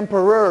 Your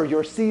emperor,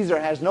 your Caesar,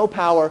 has no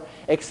power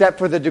except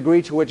for the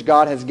degree to which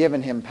God has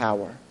given him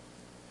power.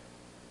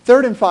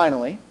 Third and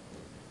finally,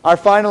 our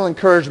final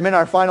encouragement,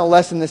 our final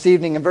lesson this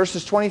evening in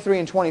verses 23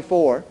 and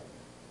 24,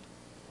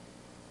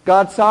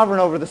 God's sovereign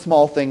over the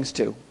small things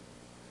too.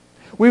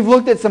 We've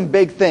looked at some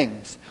big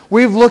things.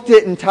 We've looked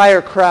at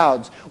entire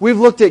crowds. We've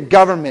looked at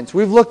governments.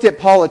 We've looked at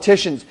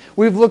politicians.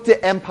 We've looked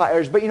at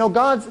empires. But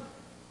God's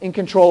in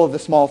control of the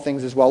small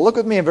things as well. Look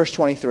with me in verse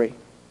 23.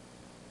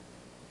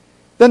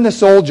 Then the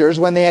soldiers,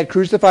 when they had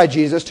crucified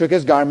Jesus, took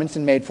his garments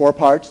and made 4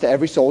 parts, to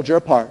every soldier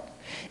a part,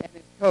 and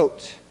his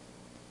coat.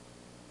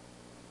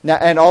 Now,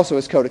 and also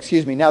his coat,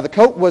 Now the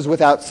coat was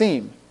without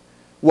seam,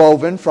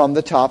 woven from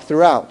the top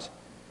throughout.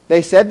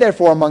 They said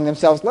therefore among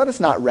themselves, let us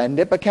not rend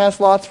it, but cast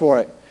lots for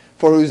it,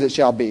 for whose it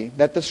shall be,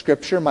 that the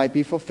scripture might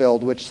be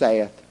fulfilled, which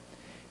saith,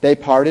 they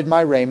parted my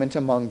raiment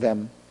among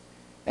them,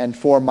 and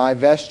for my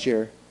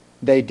vesture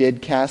they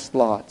did cast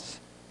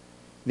lots.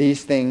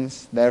 These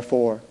things,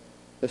 therefore,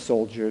 the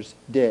soldiers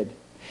did.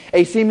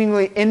 A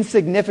seemingly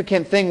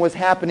insignificant thing was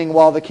happening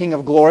while the King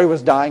of Glory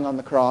was dying on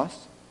the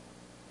cross.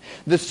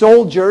 The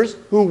soldiers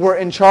who were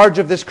in charge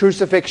of this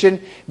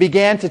crucifixion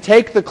began to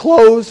take the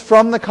clothes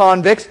from the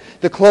convicts,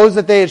 the clothes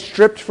that they had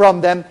stripped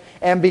from them,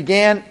 and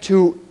began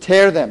to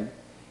tear them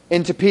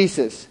into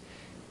pieces,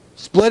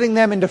 splitting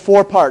them into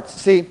 4 parts.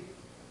 See,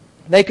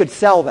 they could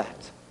sell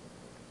that.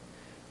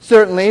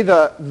 Certainly,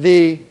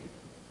 the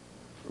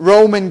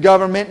Roman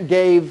government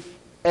gave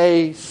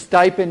a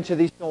stipend to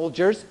these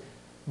soldiers,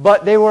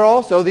 but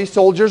these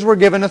soldiers were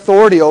given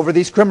authority over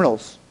these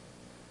criminals.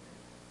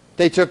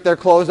 They took their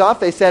clothes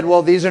off. They said,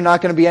 well, these are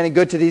not going to be any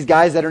good to these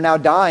guys that are now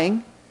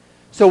dying,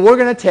 so we're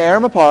going to tear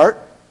them apart.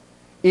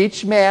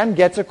 Each man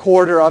gets a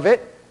quarter of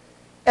it,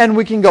 and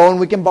we can go and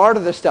we can barter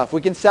this stuff.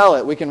 We can sell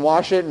it. We can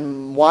wash it,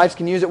 and wives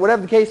can use it.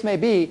 Whatever the case may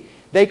be,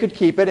 they could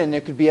keep it, and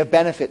it could be a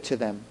benefit to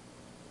them.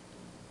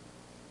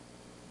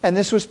 And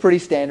this was pretty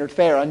standard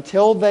fare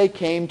until they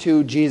came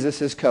to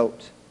Jesus'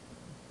 coat.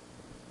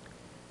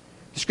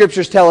 The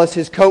scriptures tell us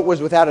his coat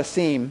was without a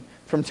seam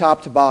from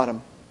top to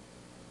bottom.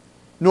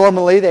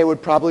 Normally, they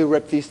would probably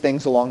rip these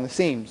things along the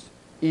seams.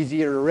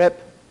 Easier to rip.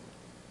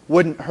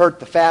 Wouldn't hurt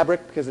the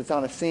fabric because it's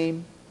on a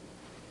seam.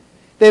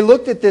 They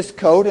looked at this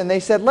coat and they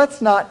said, let's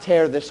not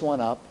tear this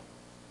one up.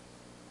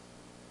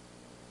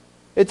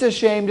 It's a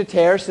shame to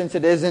tear since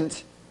it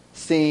isn't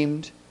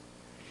seamed.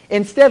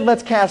 Instead,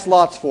 let's cast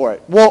lots for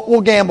it. We'll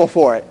gamble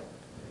for it.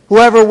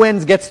 Whoever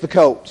wins gets the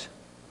coat.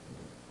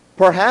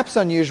 Perhaps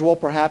unusual,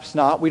 perhaps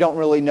not. We don't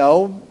really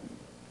know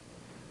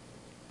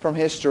from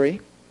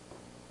history.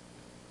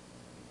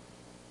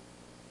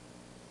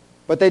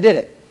 But they did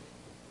it.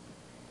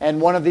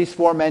 And one of these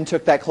 4 men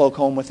took that cloak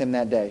home with him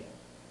that day.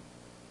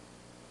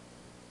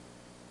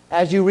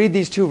 As you read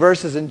these 2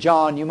 verses in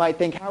John, you might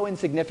think, how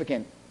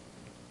insignificant.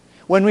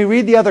 When we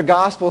read the other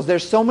Gospels,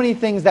 there's so many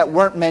things that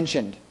weren't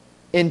mentioned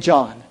in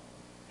John.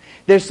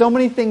 There's so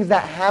many things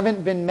that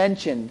haven't been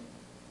mentioned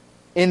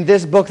in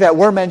this book that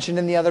were mentioned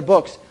in the other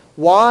books.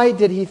 Why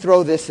did he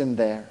throw this in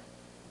there?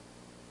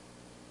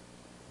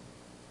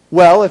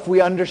 Well, if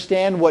we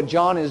understand what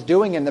John is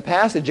doing in the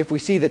passage, if we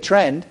see the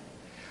trend,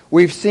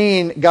 we've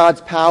seen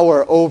God's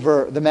power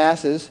over the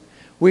masses.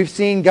 We've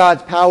seen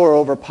God's power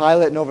over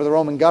Pilate and over the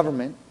Roman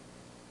government.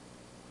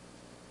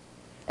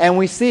 And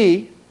we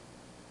see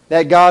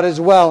that God as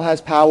well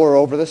has power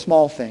over the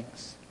small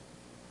things.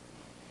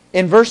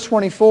 In verse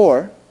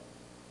 24,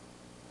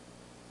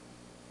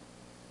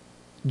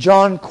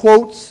 John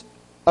quotes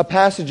a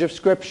passage of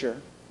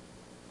Scripture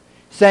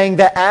saying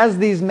that as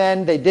these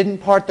men, they didn't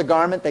part the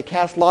garment, they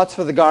cast lots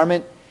for the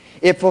garment,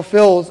 it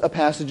fulfills a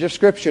passage of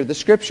Scripture. The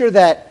Scripture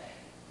that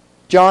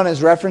John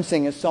is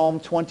referencing is Psalm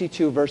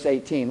 22, verse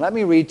 18. Let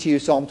me read to you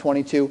Psalm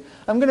 22.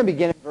 I'm going to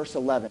begin at verse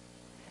 11.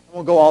 And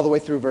we'll go all the way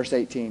through verse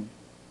 18.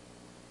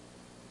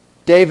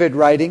 David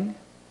writing,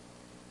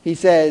 he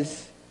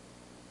says,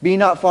 be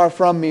not far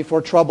from me,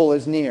 for trouble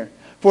is near.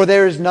 For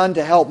there is none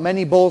to help.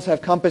 Many bulls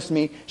have compassed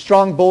me.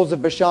 Strong bulls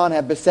of Bashan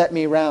have beset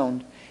me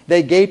round.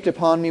 They gaped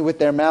upon me with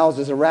their mouths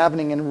as a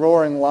ravening and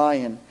roaring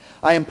lion.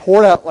 I am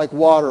poured out like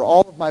water.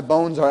 All of my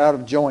bones are out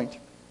of joint.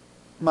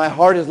 My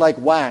heart is like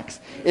wax.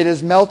 It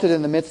is melted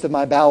in the midst of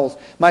my bowels.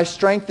 My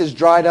strength is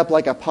dried up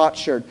like a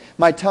potsherd.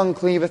 My tongue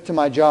cleaveth to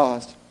my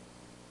jaws.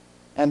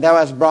 And thou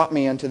hast brought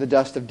me unto the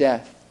dust of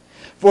death.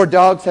 For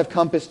dogs have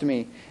compassed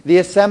me. The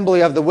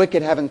assembly of the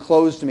wicked have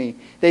enclosed me.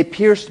 They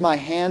pierced my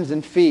hands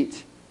and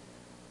feet.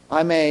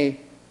 I may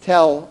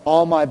tell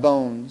all my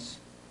bones.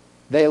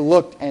 They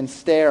look and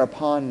stare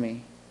upon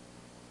me.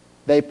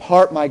 They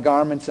part my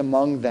garments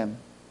among them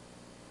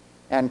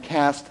and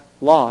cast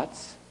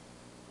lots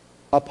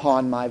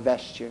upon my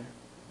vesture.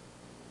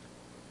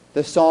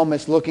 The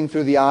psalmist looking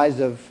through the eyes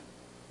of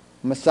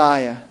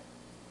Messiah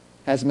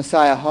as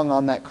Messiah hung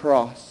on that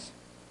cross.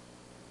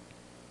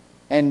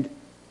 And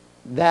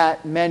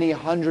that many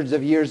hundreds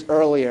of years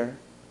earlier,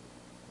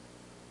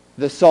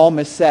 the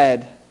psalmist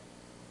said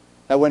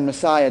that when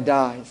Messiah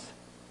dies,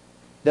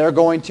 they're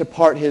going to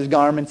part his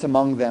garments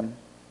among them,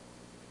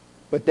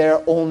 but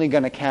they're only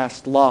going to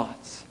cast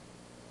lots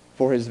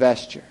for his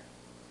vesture.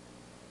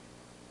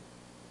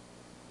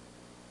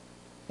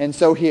 And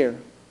so here,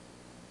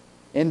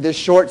 in this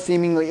short,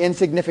 seemingly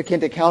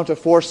insignificant account of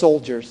 4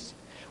 soldiers,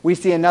 we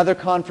see another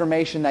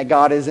confirmation that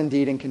God is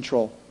indeed in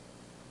control.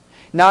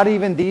 Not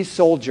even these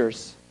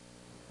soldiers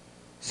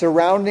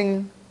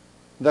surrounding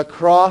the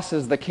cross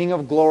as the King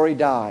of glory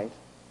died,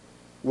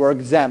 we're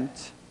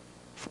exempt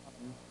from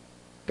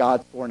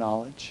God's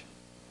foreknowledge.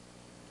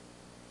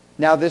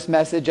 Now, this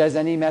message, as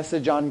any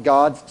message on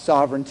God's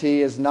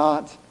sovereignty, is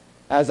not,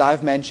 as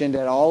I've mentioned,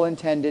 at all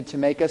intended to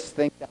make us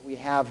think that we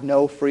have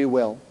no free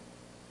will,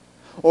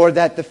 or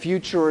that the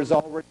future is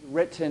already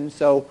written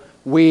so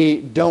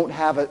we don't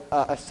have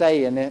a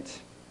say in it,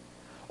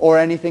 or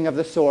anything of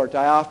the sort.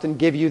 I often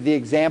give you the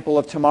example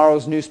of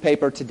tomorrow's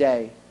newspaper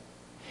today.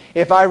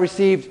 If I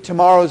received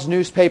tomorrow's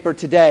newspaper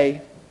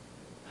today,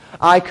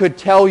 I could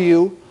tell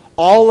you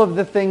all of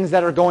the things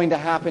that are going to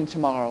happen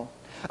tomorrow.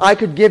 I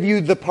could give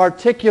you the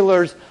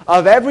particulars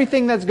of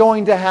everything that's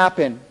going to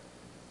happen.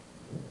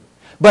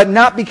 But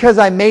not because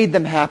I made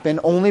them happen,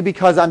 only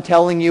because I'm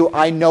telling you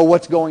I know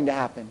what's going to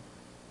happen.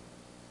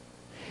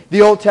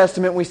 The Old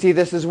Testament, we see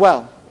this as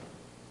well.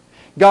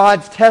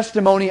 God's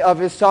testimony of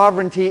His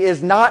sovereignty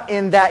is not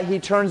in that He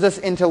turns us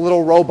into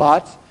little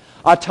robots,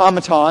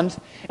 automatons,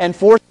 and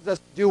forces us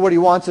to do what He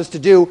wants us to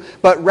do,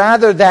 but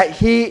rather that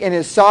He, in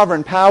His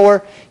sovereign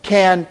power,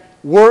 can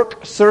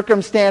work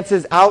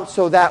circumstances out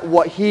so that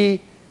what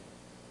He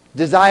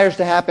desires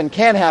to happen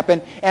can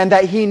happen, and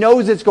that He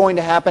knows it's going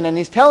to happen, and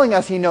He's telling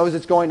us He knows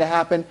it's going to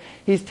happen.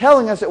 He's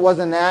telling us it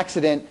wasn't an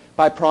accident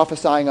by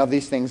prophesying of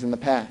these things in the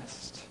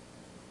past.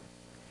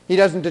 He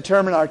doesn't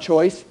determine our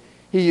choice.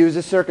 He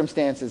uses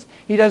circumstances.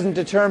 He doesn't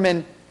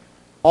determine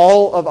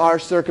all of our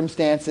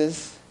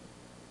circumstances.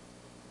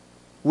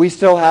 We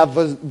still have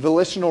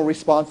volitional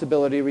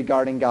responsibility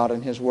regarding God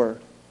and His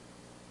Word.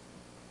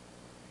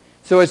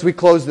 So as we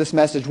close this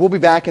message, we'll be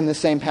back in the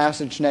same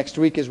passage next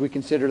week as we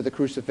consider the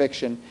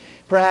crucifixion.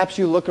 Perhaps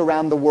you look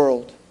around the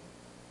world.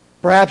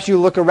 Perhaps you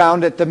look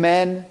around at the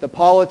men, the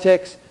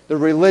politics, the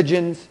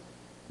religions,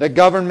 the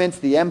governments,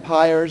 the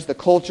empires, the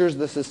cultures,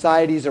 the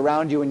societies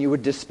around you, and you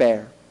would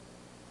despair.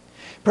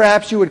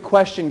 Perhaps you would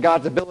question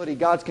God's ability,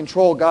 God's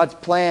control, God's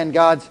plan,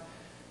 God's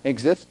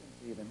existence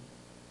even.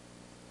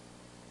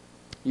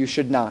 You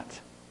should not.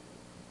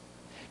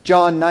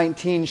 John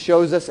 19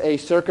 shows us a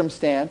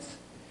circumstance,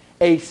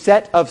 a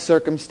set of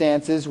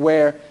circumstances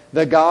where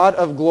the God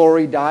of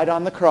glory died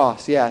on the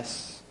cross,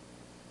 yes.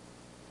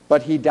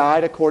 But He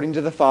died according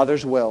to the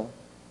Father's will,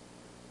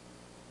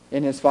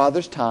 in His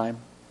Father's time,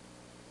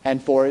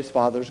 and for His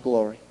Father's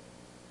glory.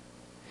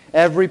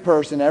 Every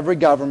person, every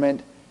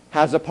government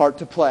has a part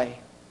to play.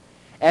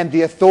 And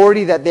the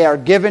authority that they are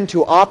given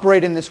to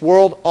operate in this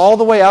world, all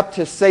the way up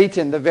to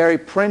Satan, the very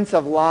prince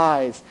of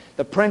lies,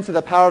 the prince of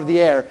the power of the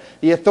air,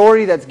 the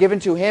authority that's given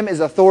to him is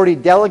authority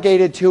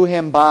delegated to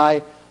him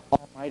by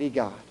Almighty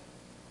God.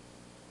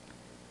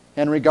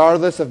 And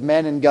regardless of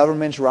men and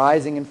governments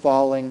rising and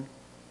falling,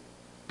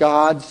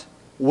 God's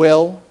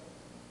will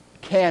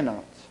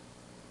cannot,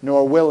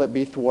 nor will it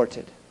be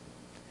thwarted.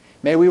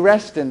 May we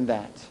rest in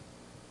that.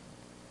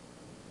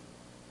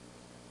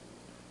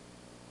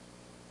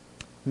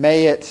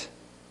 May it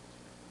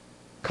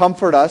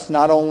comfort us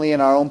not only in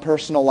our own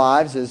personal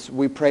lives as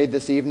we prayed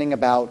this evening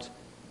about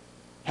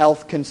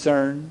health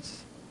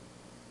concerns,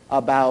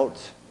 about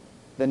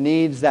the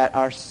needs that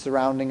are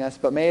surrounding us,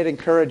 but may it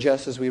encourage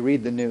us as we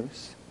read the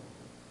news,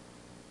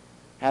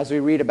 as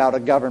we read about a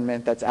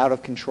government that's out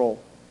of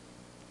control,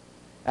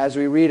 as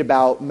we read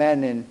about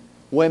men and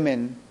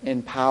women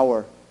in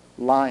power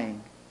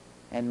lying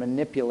and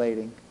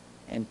manipulating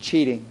and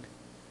cheating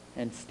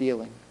and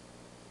stealing.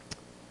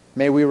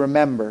 May we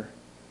remember,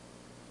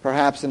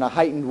 perhaps in a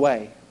heightened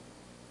way,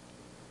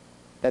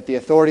 that the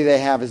authority they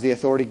have is the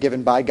authority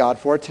given by God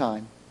for a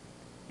time,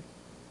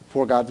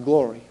 for God's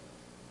glory,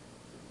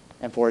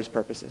 and for His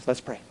purposes. Let's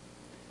pray.